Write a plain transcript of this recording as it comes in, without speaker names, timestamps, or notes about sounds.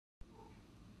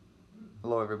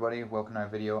Hello everybody, welcome to our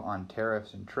video on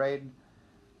tariffs and trade.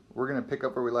 We're going to pick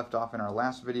up where we left off in our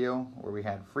last video where we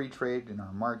had free trade in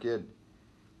our market.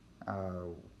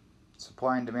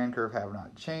 Supply and demand curve have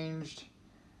not changed.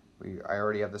 I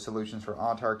already have the solutions for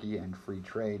autarky and free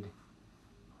trade.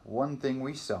 One thing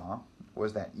we saw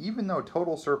was that even though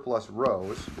total surplus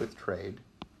rose with trade,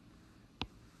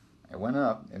 it went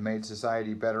up, it made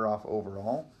society better off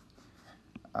overall.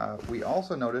 We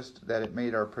also noticed that it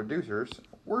made our producers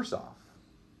worse off.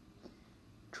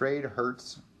 Trade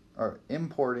hurts, or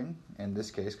importing, in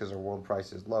this case because our world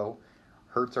price is low,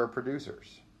 hurts our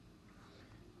producers.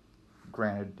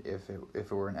 Granted, if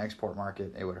it were an export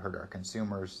market, it would hurt our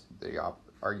consumers. The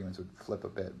arguments would flip a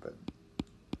bit, but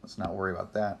let's not worry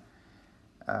about that.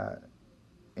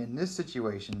 In this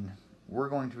situation, we're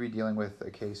going to be dealing with a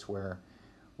case where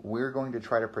we're going to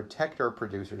try to protect our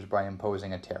producers by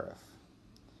imposing a tariff.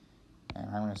 And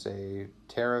I'm going to say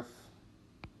tariff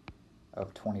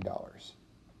of $20.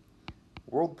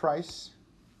 World price,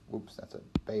 oops, that's a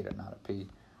beta, not a P.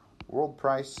 World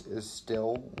price is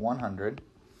still 100,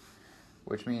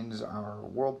 which means our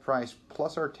world price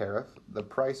plus our tariff, the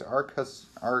price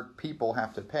our people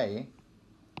have to pay,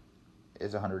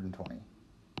 is 120.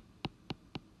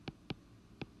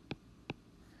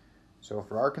 So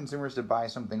for our consumers to buy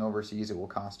something overseas, it will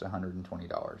cost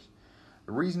 $120.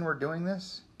 The reason we're doing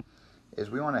this is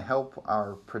we want to help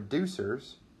our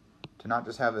producers to not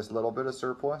just have this little bit of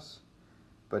surplus,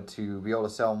 but to be able to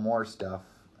sell more stuff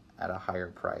at a higher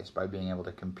price by being able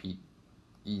to compete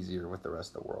easier with the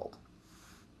rest of the world.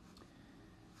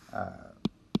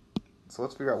 So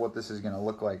let's figure out what this is going to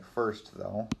look like first,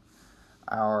 though.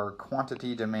 Our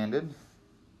quantity demanded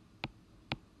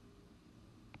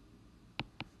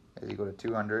is equal to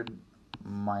 200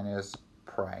 minus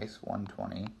price,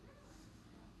 120.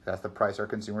 That's the price our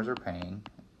consumers are paying,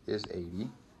 is 80.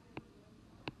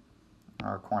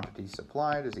 Our quantity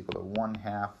supplied is equal to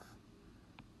 1/2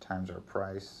 times our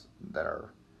price that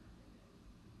our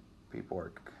people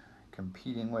are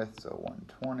competing with. So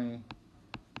 120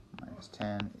 minus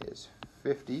 10 is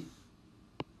 50.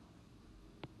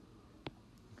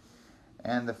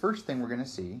 And the first thing we're going to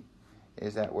see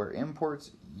is that where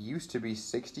imports used to be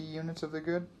 60 units of the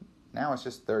good, now it's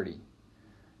just 30.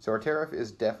 So our tariff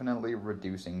is definitely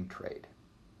reducing trade.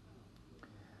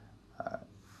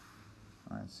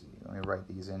 Let's see, let me write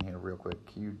these in here real quick.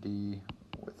 QD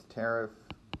with tariff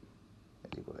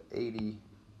is equal to 80.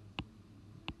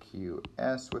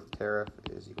 QS with tariff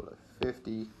is equal to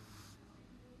 50.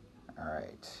 All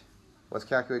right, let's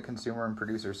calculate consumer and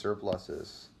producer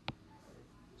surpluses.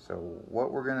 So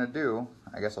what we're going to do,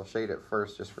 I guess I'll shade it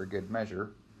first just for good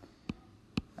measure.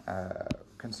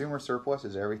 Consumer surplus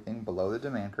is everything below the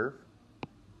demand curve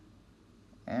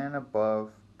and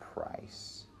above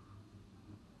price.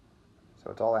 So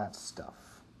it's all that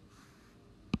stuff.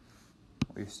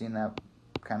 We've seen that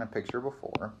kind of picture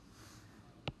before.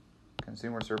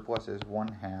 Consumer surplus is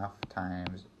 1/2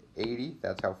 times 80.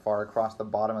 That's how far across the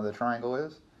bottom of the triangle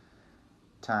is.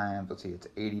 Times, let's see, it's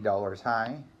 $80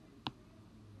 high.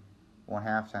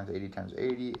 1/2 times 80 times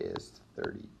 80 is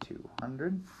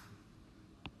 3,200.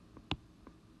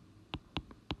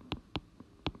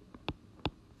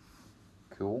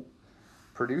 Cool.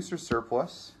 Producer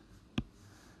surplus,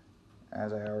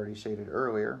 as I already shaded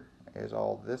earlier, is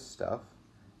all this stuff.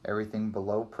 Everything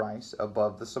below price,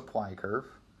 above the supply curve.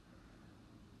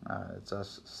 It's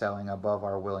us selling above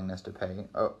our willingness to pay,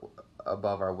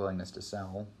 above our willingness to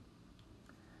sell.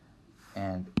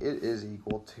 And it is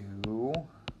equal to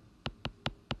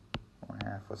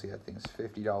 1/2, let's see, that thing is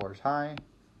 $50 high.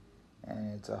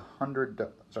 And it's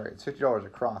it's $50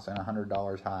 across and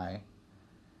 $100 high.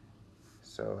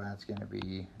 So that's going to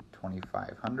be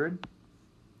 2,500.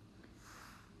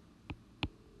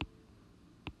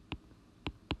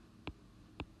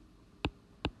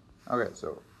 Okay,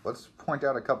 so let's point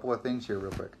out a couple of things here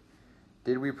real quick.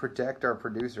 Did we protect our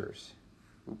producers?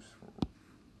 Oops,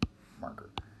 marker.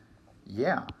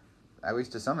 Yeah, at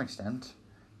least to some extent.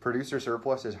 Producer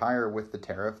surplus is higher with the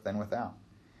tariff than without.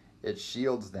 It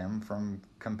shields them from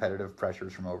competitive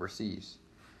pressures from overseas.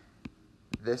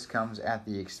 This comes at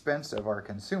the expense of our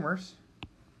consumers,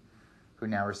 who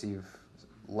now receive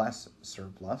less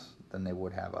surplus than they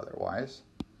would have otherwise.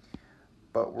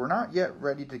 But we're not yet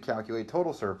ready to calculate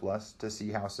total surplus to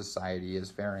see how society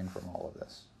is faring from all of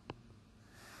this.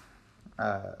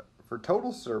 For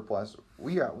total surplus,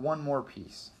 we got one more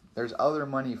piece. There's other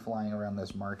money flying around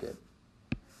this market,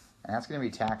 and that's going to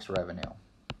be tax revenue.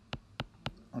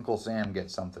 Uncle Sam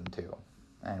gets something too.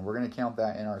 And we're going to count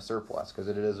that in our surplus because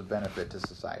it is a benefit to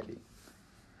society.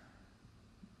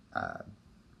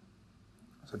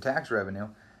 So tax revenue,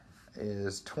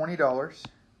 is $20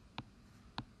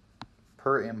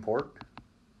 per import,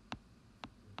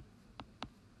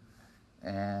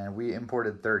 and we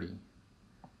imported 30.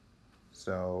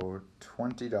 So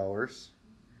 $20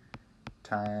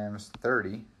 times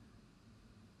 30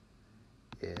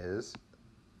 is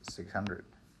 $600.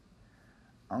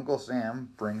 Uncle Sam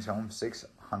brings home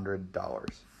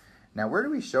 $600. Now, where do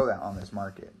we show that on this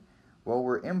market? Well,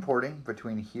 we're importing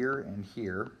between here and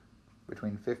here,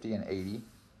 between 50 and 80,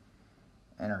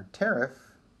 and our tariff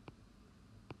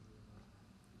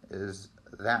is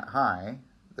that high,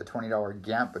 the $20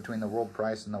 gap between the world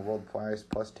price and the world price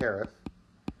plus tariff.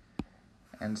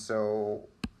 And so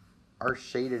our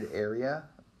shaded area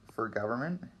for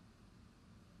government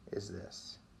is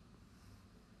this.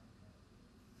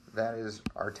 That is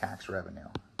our tax revenue.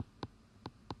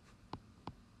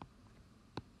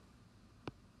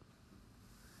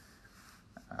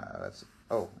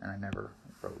 And I never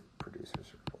wrote producer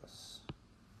surplus.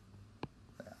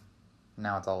 Yeah.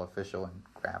 Now it's all official and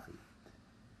graphy.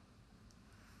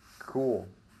 Cool.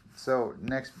 So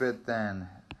next bit then,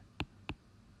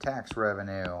 tax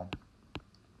revenue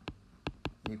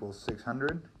equals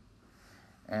 600,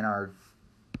 and our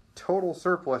total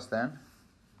surplus then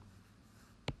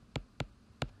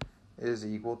is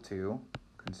equal to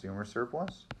consumer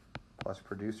surplus plus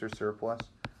producer surplus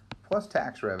plus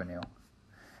tax revenue.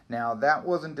 Now, that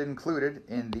wasn't included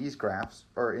in these graphs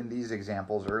or in these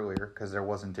examples earlier because there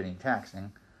wasn't any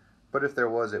taxing, but if there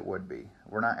was, it would be.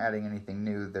 We're not adding anything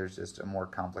new, there's just a more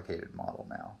complicated model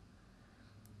now.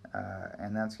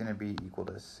 And that's going to be equal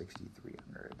to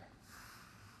 6,300.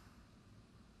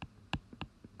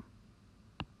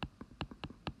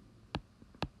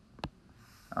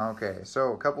 Okay,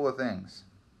 so a couple of things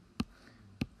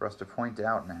for us to point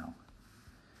out now.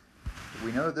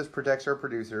 We know that this protects our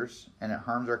producers and it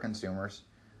harms our consumers.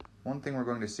 One thing we're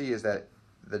going to see is that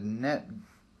the net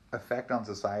effect on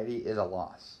society is a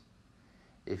loss.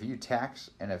 If you tax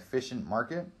an efficient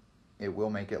market, it will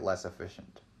make it less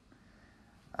efficient.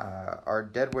 Our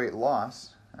deadweight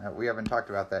loss, we haven't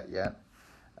talked about that yet.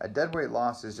 A deadweight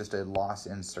loss is just a loss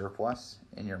in surplus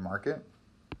in your market.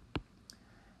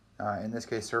 In this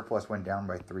case, surplus went down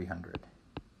by 300.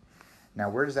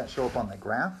 Now, where does that show up on the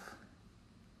graph?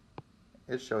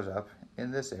 It shows up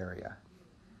in this area,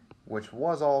 which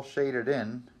was all shaded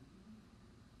in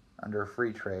under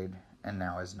free trade and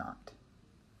now is not.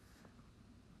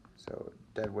 So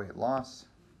deadweight loss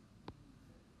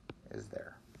is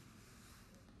there.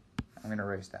 I'm going to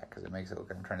erase that because it makes it look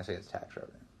like I'm trying to say it's tax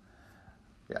revenue.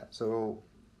 Yeah, so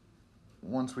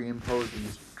once we impose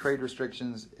these trade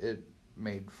restrictions, it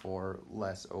made for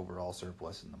less overall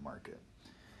surplus in the market.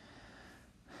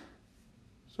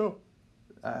 So,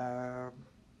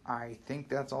 I think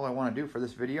that's all I want to do for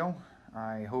this video.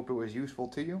 I hope it was useful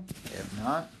to you. If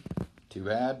not, too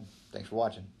bad. Thanks for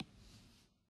watching.